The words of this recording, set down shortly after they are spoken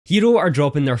Hero are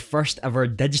dropping their first ever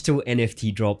digital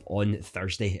NFT drop on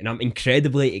Thursday, and I'm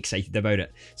incredibly excited about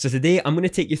it. So today I'm going to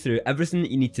take you through everything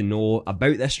that you need to know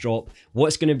about this drop,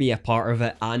 what's going to be a part of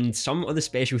it, and some of the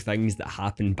special things that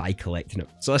happen by collecting it.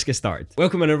 So let's get started.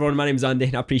 Welcome in everyone, my name's Andy,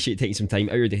 and I appreciate taking some time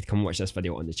out of your day to come watch this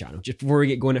video on the channel. Just before we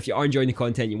get going, if you are enjoying the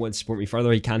content and you want to support me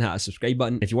further, you can hit a subscribe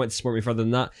button. If you want to support me further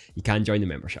than that, you can join the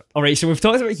membership. Alright, so we've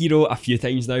talked about Hero a few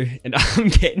times now, and I'm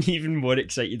getting even more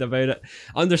excited about it.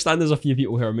 I understand there's a few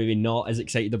people who are maybe not as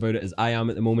excited about it as I am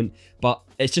at the moment, but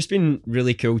it's just been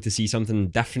really cool to see something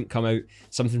different come out,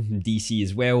 something from DC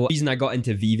as well. The reason I got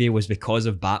into Vive was because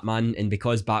of Batman, and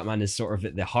because Batman is sort of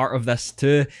at the heart of this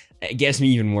too, it gets me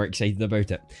even more excited about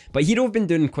it. But Hero have been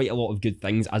doing quite a lot of good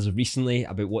things as of recently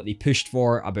about what they pushed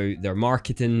for, about their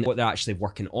marketing, what they're actually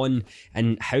working on,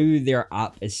 and how their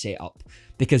app is set up.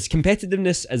 Because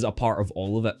competitiveness is a part of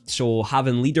all of it. So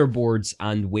having leaderboards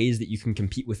and ways that you can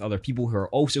compete with other people who are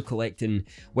also collecting,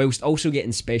 whilst also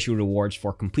getting special rewards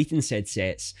for completing said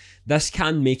sets, this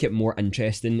can make it more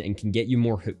interesting and can get you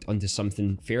more hooked onto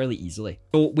something fairly easily.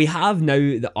 So we have now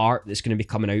the art that's going to be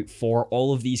coming out for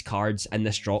all of these cards in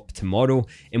this drop tomorrow,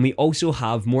 and we also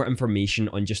have more information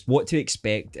on just what to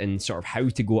expect and sort of how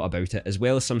to go about it, as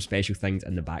well as some special things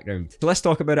in the background. So let's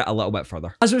talk about it a little bit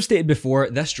further. As we've stated before,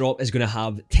 this drop is going to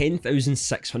have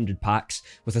 10,600 packs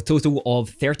with a total of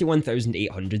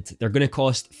 31,800. They're going to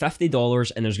cost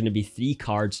 $50, and there's going to be 3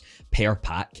 cards per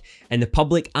pack. In the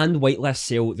public and whitelist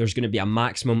sale, there's going to be a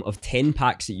maximum of 10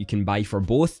 packs that you can buy for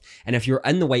both, and if you're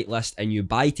in the whitelist and you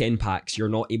buy 10 packs, you're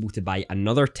not able to buy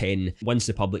another 10 once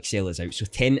the public sale is out. So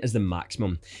 10 is the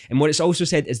maximum. And what it's also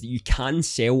said is that you can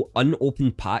sell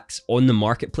unopened packs on the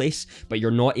marketplace, but you're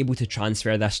not able to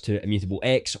transfer this to Immutable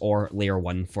X or Layer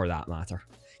 1 for that matter.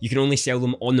 You can only sell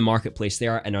them on the marketplace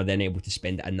there and are then able to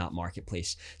spend it in that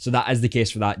marketplace. So that is the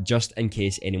case for that, just in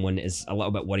case anyone is a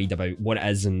little bit worried about what it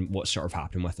is and what's sort of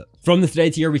happening with it. From the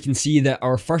thread here, we can see that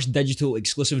our first digital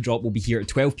exclusive drop will be here at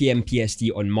 12 PM PST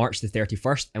on March the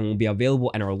 31st and will be available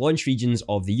in our launch regions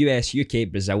of the US, UK,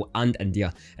 Brazil, and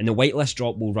India. And the whitelist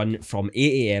drop will run from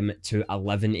 8 AM to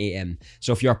 11 AM.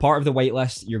 So if you're a part of the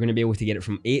whitelist, you're going to be able to get it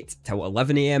from 8 till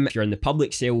 11 AM. If you're in the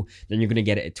public sale, then you're going to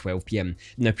get it at 12 PM.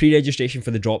 Now, pre-registration for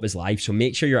the drop is live, so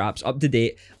make sure your app's up to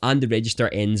date and the register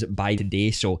ends by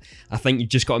today. So I think you've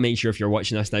just got to make sure, if you're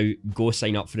watching this now, go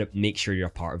sign up for it, make sure you're a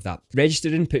part of that.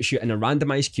 Registering puts you in a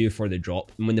randomized queue for the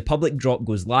drop, and when the public drop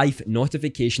goes live,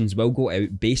 notifications will go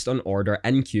out based on order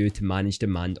in queue to manage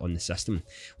demand on the system.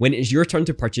 When it is your turn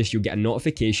to purchase, you'll get a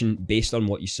notification based on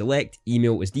what you select.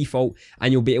 Email is default,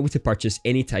 and you'll be able to purchase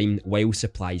anytime while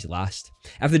supplies last.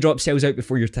 If the drop sells out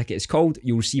before your ticket is called,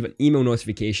 you'll receive an email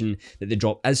notification that the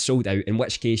drop is sold out, in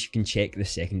which case you can check the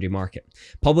secondary market.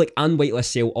 Public and whitelist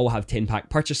sale all have 10 pack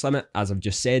purchase limit, as I've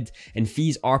just said, and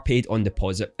fees are paid on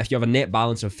deposit. If you have a net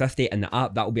balance of 50 in the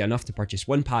app, that will be enough to purchase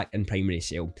 1 pack in primary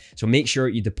sale. So make sure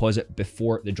you deposit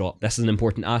before the drop. This is an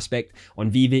important aspect. On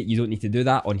Vive, you don't need to do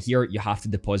that. On here, you have to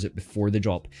deposit before the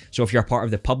drop. So if you're a part of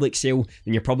the public sale,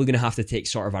 then you're probably going to have to take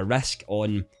sort of a risk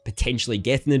on potentially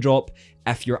getting the drop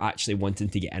if you're actually wanting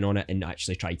to get in on it and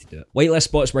actually try to do it. Whitelist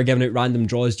spots were giving out random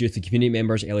draws due to community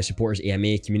members, early supporters,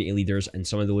 AMA, community leaders, and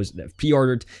some of those that have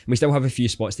pre-ordered, and we still have a few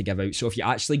spots to give out. So if you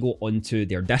actually go onto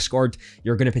their Discord,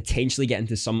 you're going to potentially get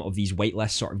into some of these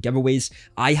whitelist sort of giveaways.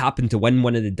 I happen to win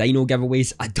one of the Dino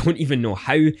giveaways. I don't even know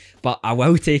how, but I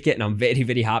will take it, and I'm very,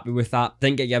 very happy with that.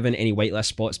 Didn't get given any whitelist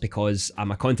spots because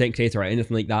I'm a content creator or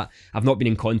anything like that. I've not been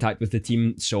in contact with the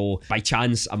team, so by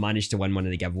chance I managed to win one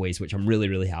of the giveaways, which I'm really,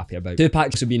 really happy about. 2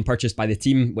 packs are being purchased by the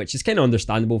team, which is kind of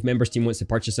understandable. If members team wants to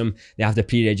purchase them, they have to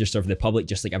pre-register for the public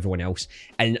just like everyone else.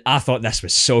 And I thought this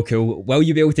was so cool. Will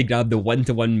you be able to grab the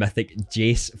 1-to-1 mythic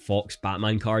Jace Fox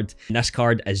Batman card? And this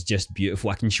card is just beautiful.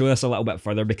 I can show this a little bit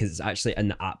further because it's actually in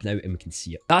the app now and we can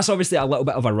see it. That's obviously a little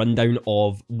bit of a rundown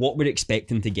of what we're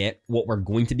expecting to get, what we're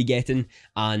going to be getting,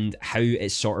 and how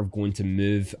it's sort of going to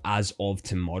move as of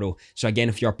tomorrow. So again,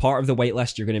 if you're a part of the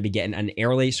whitelist, you're going to be getting in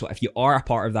early. So if you are a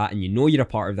part of that and you know you're a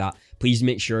part of that, please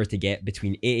make sure to get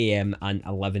between 8 AM and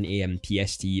 11 AM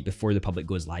PST before the public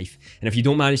goes live. And if you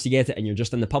don't manage to get it and you're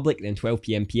just in the public, then 12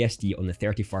 PM PST on the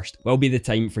 31st will be the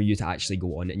time for you to actually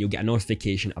go on, and you'll get a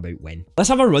notification about when. Let's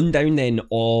have a rundown then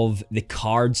of the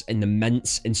cards and the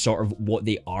mints and sort of what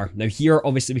they are. Now here,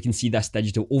 obviously we can see this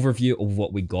digital overview of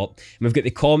what we got. And we've got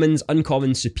the commons,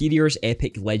 uncommons, superiors,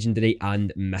 epic, legendary,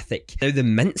 and mythic. Now the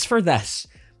mints for this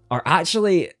are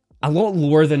actually a lot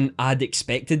lower than I'd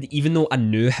expected, even though I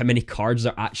knew how many cards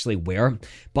there actually were.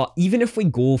 But even if we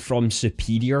go from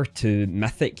Superior to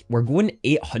Mythic, we're going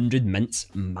 800 mints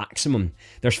maximum.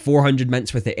 There's 400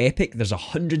 mints with the Epic, there's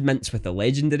 100 mints with the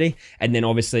Legendary, and then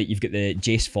obviously you've got the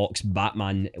Jace Fox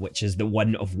Batman, which is the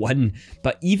 1 of 1.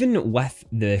 But even with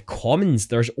the commons,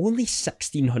 there's only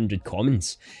 1600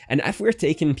 commons. And if we're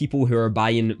taking people who are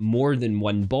buying more than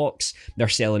one box, they're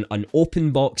selling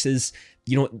unopened boxes,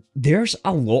 you know, there's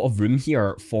a lot of room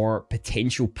here for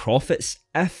potential profits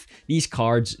if these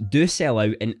cards do sell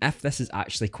out and if this is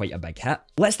actually quite a big hit.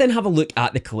 Let's then have a look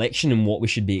at the collection and what we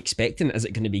should be expecting. Is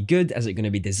it going to be good? Is it going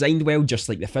to be designed well, just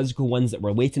like the physical ones that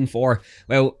we're waiting for?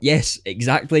 Well, yes,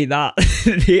 exactly that.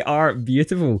 They are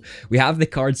beautiful. We have the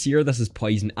cards here. This is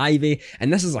Poison Ivy,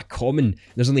 and this is a common.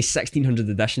 There's only 1600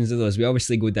 editions of those. We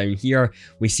obviously go down here,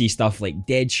 we see stuff like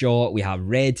Deadshot, we have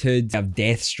Red Hood, we have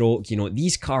Deathstroke. You know,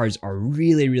 these cards are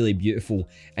really, really beautiful.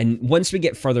 And once we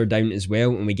get further down as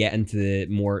well, and we get into the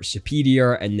more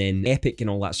Superior and then Epic and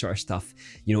all that sort of stuff,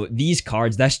 you know, these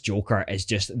cards, this Joker is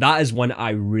just, that is one I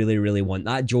really, really want.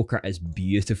 That Joker is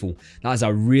beautiful. That is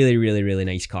a really, really, really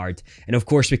nice card. And of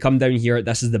course, we come down here,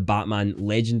 this is the Batman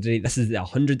Legendary. This is the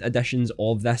 100 editions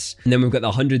of this. And then we've got the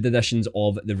 100 editions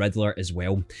of the Riddler as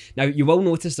well. Now, you will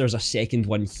notice there's a second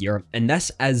one here, and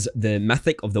this is the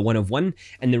Mythic of the 1 of 1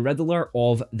 and the Riddler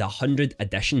of the 100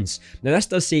 editions. Now, this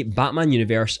does say Batman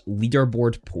Universe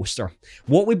leaderboard poster.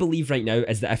 What we believe right now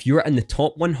is that if you're in the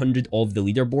top 100 of the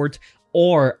leaderboard,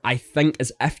 or I think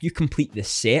as if you complete the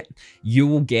set, you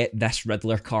will get this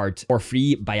Riddler card for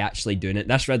free by actually doing it.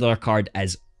 This Riddler card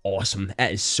is awesome.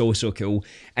 It is so, so cool,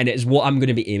 and it is what I'm going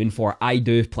to be aiming for. I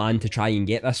do plan to try and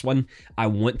get this one. I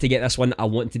want to get this one. I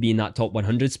want to be in that top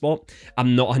 100 spot.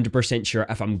 I'm not 100% sure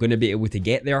if I'm going to be able to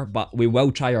get there, but we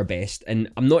will try our best.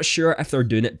 And I'm not sure if they're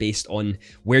doing it based on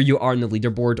where you are in the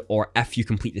leaderboard or if you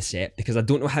complete the set, because I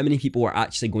don't know how many people are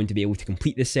actually going to be able to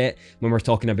complete the set when we're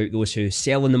talking about those who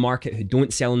sell in the market, who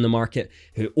don't sell in the market,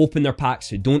 who open their packs,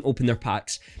 who don't open their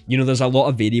packs. You know, there's a lot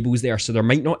of variables there, so there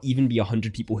might not even be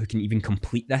 100 people who can even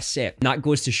complete this set. And that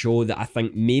goes to show that I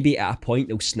think maybe at a point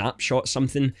they'll snapshot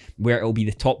something where it'll be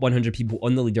the top 100 people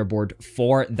on the leaderboard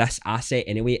for this asset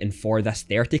anyway, and for this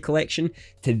 30 collection,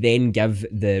 to then give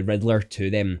the Riddler to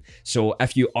them. So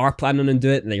if you are planning on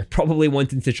doing it, then you're probably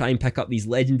wanting to try and pick up these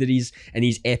legendaries and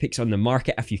these epics on the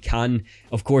market if you can.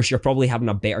 Of course, you're probably having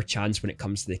a better chance when it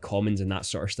comes to the commons and that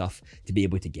sort of stuff to be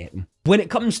able to get them. When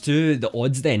it comes to the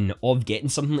odds then of getting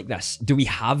something like this, do we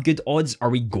have good odds?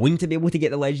 Are we going to be able to get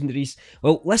the legendaries?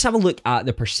 Well, let's have a look at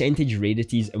the percentage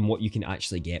rarities and what you can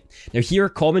actually get. Now here,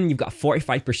 common, you've got a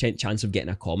 45% chance of getting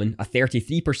a common, a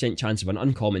 33% chance of an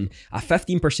uncommon, a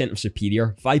 15% of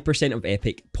superior, 5% of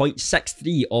epic,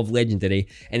 0.63 of legendary,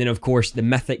 and then of course the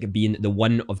mythic being the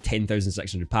 1 of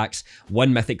 10,600 packs,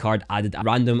 one mythic card added at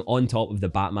random on top of the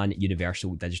Batman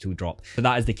Universal digital drop. So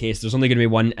that is the case. There's only going to be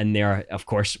one in there, of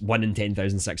course, 1 in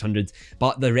 10,600,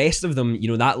 but the rest of them, you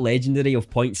know, that legendary of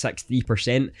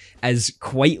 0.63% is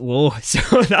quite low, so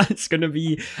that's going to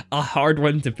be a hard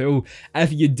one to pull.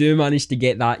 If you do manage to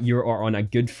get that, you are on a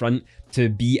good front to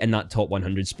be in that top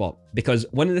 100 spot, because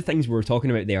one of the things we were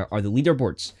talking about there are the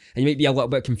leaderboards, and you might be a little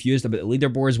bit confused about the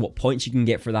leaderboards, what points you can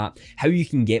get for that, how you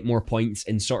can get more points,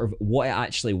 and sort of what it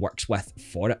actually works with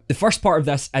for it. The first part of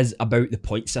this is about the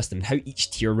point system, how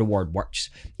each tier reward works.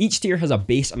 Each tier has a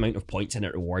base amount of points in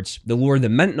it rewards. The lower the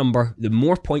mint number, the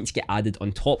more points get added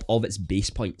on top of its base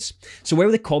points. So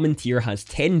while the common tier has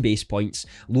 10 base points,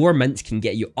 lower mints can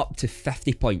get you up to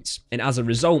 50 points, and as a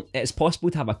result, it is possible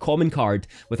to have a common card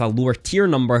with a lower tier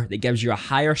number that gives you a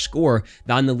higher score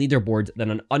than the leaderboard than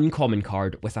an uncommon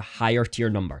card with a higher tier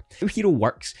number. How Hero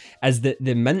works is that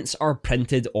the mints are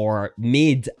printed or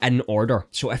made in order.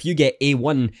 So if you get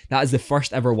A1, that is the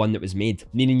first ever one that was made,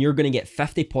 meaning you're going to get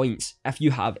 50 points if you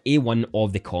have A1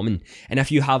 of the common. And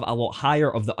if you have a lot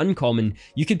higher of the uncommon,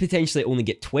 you could potentially only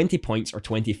get 20 points or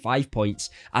 25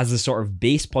 points as the sort of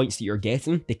base points that you're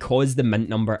getting because the mint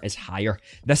number is higher.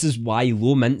 This is why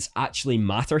low mints actually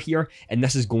matter here, and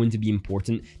this is going to be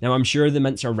important. Now, I'm sure the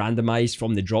mints are randomized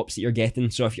from the drops that you're getting,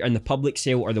 so if you're in the public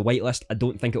sale or the whitelist, I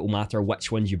don't think it will matter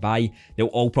which ones you buy. They'll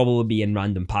all probably be in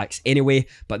random packs anyway,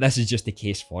 but this is just the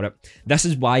case for it. This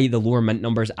is why the lower mint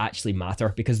numbers actually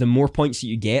matter, because the more points that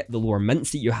you get, the lower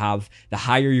mints that you have, the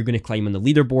higher you're going to climb on the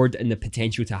leaderboard, and the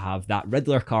potential to have that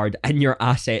Riddler card in your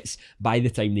assets by the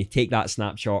time they take that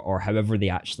snapshot or however they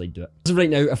actually do it. So right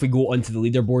now, if we go onto the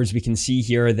leaderboards, we can see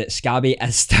here that Scabby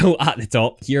is still at the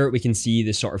top. Here we can see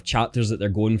the sort of chapters that they're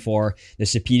going for, the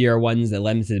superior ones, the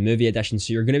limited movie edition,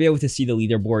 so you're going to be able to see the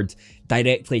leaderboard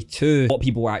directly to what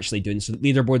people are actually doing. So the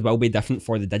leaderboard will be different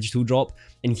for the digital drop,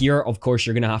 And here, of course,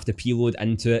 you're going to have to preload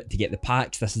into it to get the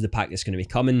packs. This is the pack that's going to be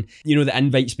coming. You know, the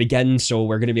invites begin, so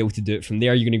we're going to be able to do it from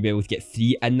there. You're going to be able to get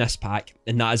 3 in this pack,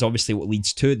 and that is obviously what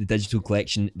leads to the digital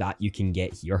collection that you can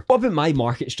get here. What about my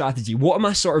market strategy? What am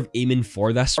I sort of aiming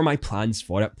for this? What are my plans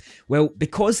for it? Well,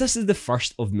 because this is the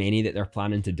first of many that they're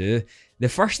planning to do, the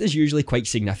first is usually quite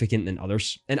significant than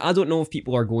others. And I don't know if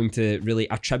people are going to really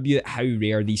attribute how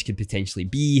rare these could potentially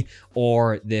be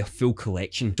or the full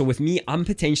collection. So with me, I'm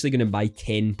potentially going to buy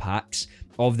 10 packs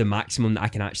of the maximum that I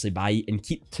can actually buy and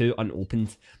keep 2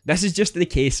 unopened. This is just the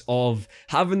case of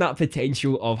having that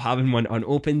potential of having one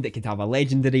unopened that could have a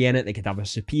legendary in it, that could have a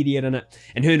superior in it,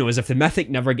 and who knows, if the mythic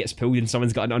never gets pulled and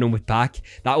someone's got an unopened pack,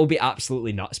 that will be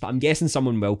absolutely nuts, but I'm guessing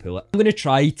someone will pull it. I'm going to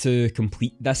try to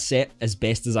complete this set as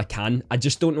best as I can. I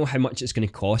just don't know how much it's going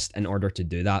to cost in order to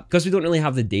do that. Because we don't really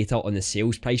have the data on the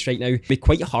sales price right now, it'd be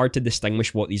quite hard to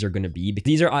distinguish what these are going to be,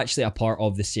 because these are actually a part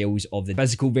of the sales of the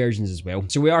physical versions as well.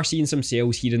 So we are seeing some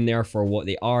sales here and there for what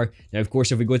they are. Now, of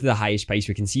course, if we go to the highest price,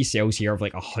 we can see sales here of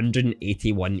like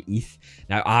 181 ETH.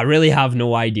 Now, I really have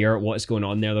no idea what's going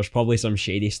on there. There's probably some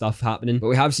shady stuff happening, but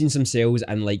we have seen some sales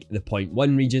in like the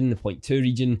 0.1 region, the 0.2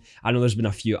 region. I know there's been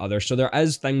a few others. So there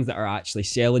is things that are actually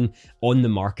selling on the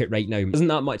market right now. It isn't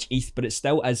that much ETH, but it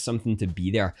still is something to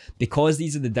be there. Because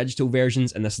these are the digital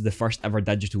versions and this is the first ever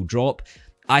digital drop,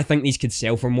 I think these could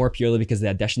sell for more purely because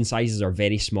the edition sizes are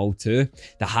very small too.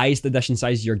 The highest edition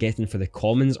sizes you're getting for the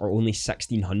commons are only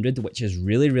 1600, which is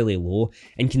really, really low.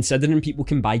 And considering people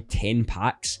can buy 10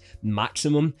 packs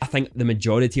maximum, I think the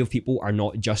majority of people are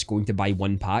not just going to buy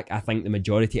 1 pack. I think the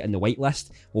majority in the whitelist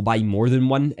will buy more than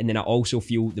 1. And then I also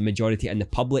feel the majority in the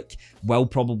public will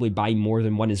probably buy more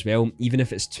than 1 as well. Even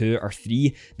if it's 2 or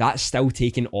 3, that's still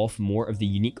taking off more of the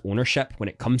unique ownership when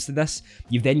it comes to this.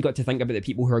 You've then got to think about the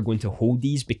people who are going to hold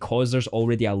these, because there's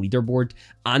already a leaderboard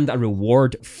and a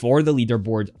reward for the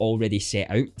leaderboard already set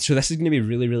out. So this is going to be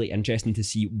really, really interesting to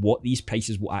see what these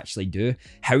prices will actually do,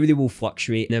 how they will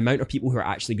fluctuate, and the amount of people who are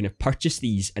actually going to purchase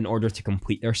these in order to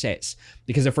complete their sets.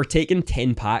 Because if we're taking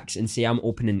 10 packs and say I'm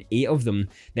opening 8 of them,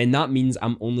 then that means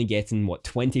I'm only getting, what,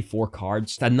 24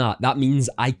 cards? Then that means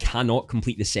I cannot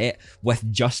complete the set with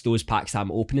just those packs that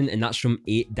I'm opening, and that's from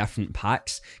 8 different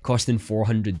packs costing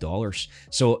 $400.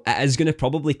 So it is going to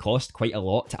probably cost quite a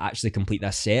lot to actually complete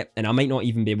this set, and I might not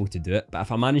even be able to do it. But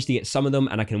if I manage to get some of them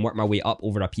and I can work my way up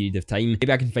over a period of time,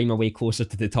 maybe I can find my way closer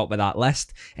to the top of that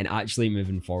list and actually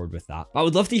moving forward with that. But I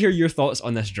would love to hear your thoughts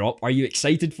on this drop. Are you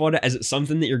excited for it? Is it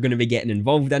something that you're going to be getting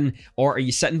involved in, or are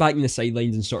you sitting back in the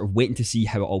sidelines and sort of waiting to see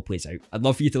how it all plays out? I'd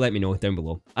love for you to let me know down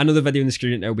below. I know the video on the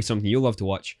screen right now will be something you'll love to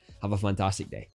watch. Have a fantastic day.